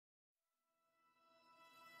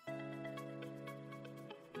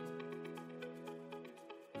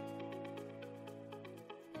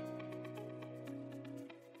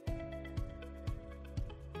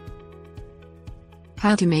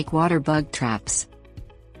How to make water bug traps.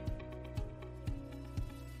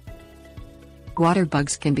 Water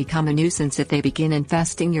bugs can become a nuisance if they begin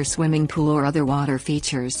infesting your swimming pool or other water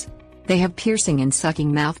features. They have piercing and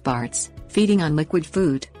sucking mouthparts, feeding on liquid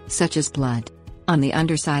food, such as blood. On the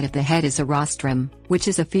underside of the head is a rostrum, which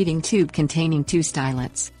is a feeding tube containing 2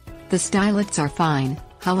 stylets. The stylets are fine,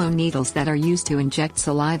 hollow needles that are used to inject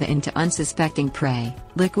saliva into unsuspecting prey,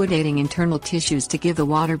 liquidating internal tissues to give the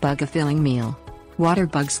water bug a filling meal. Water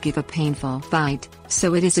bugs give a painful bite,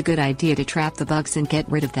 so it is a good idea to trap the bugs and get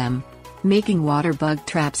rid of them. Making water bug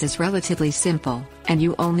traps is relatively simple, and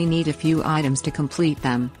you only need a few items to complete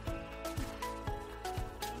them.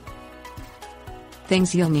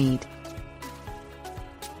 Things you'll need: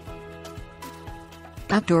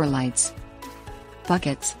 outdoor lights,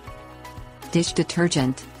 buckets, dish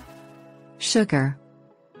detergent, sugar,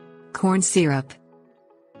 corn syrup,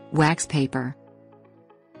 wax paper.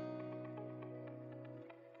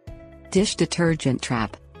 Dish detergent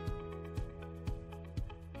trap.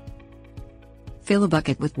 Fill a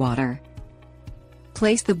bucket with water.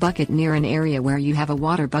 Place the bucket near an area where you have a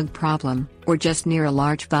water bug problem, or just near a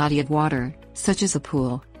large body of water, such as a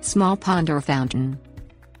pool, small pond or fountain.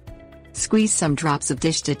 Squeeze some drops of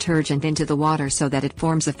dish detergent into the water so that it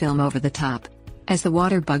forms a film over the top. As the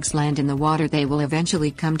water bugs land in the water, they will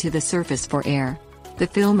eventually come to the surface for air. The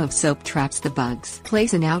film of soap traps the bugs.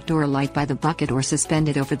 Place an outdoor light by the bucket or suspend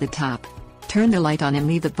it over the top. Turn the light on and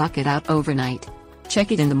leave the bucket out overnight.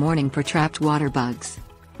 Check it in the morning for trapped water bugs.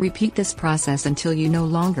 Repeat this process until you no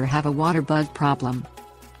longer have a water bug problem.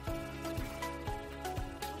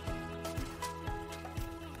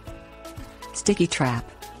 Sticky trap.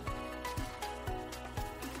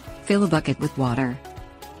 Fill a bucket with water.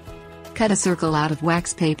 Cut a circle out of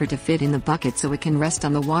wax paper to fit in the bucket so it can rest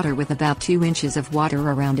on the water with about 2 inches of water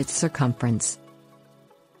around its circumference.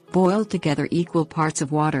 Boil together equal parts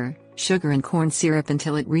of water, sugar and corn syrup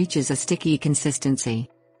until it reaches a sticky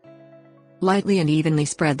consistency. Lightly and evenly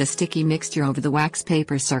spread the sticky mixture over the wax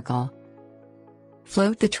paper circle.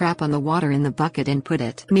 Float the trap on the water in the bucket and put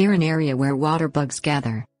it near an area where water bugs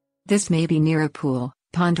gather. This may be near a pool,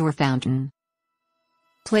 pond or fountain.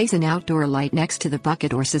 Place an outdoor light next to the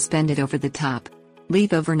bucket or suspend it over the top.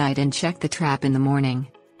 Leave overnight and check the trap in the morning.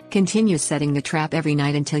 Continue setting the trap every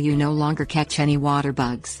night until you no longer catch any water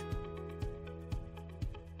bugs.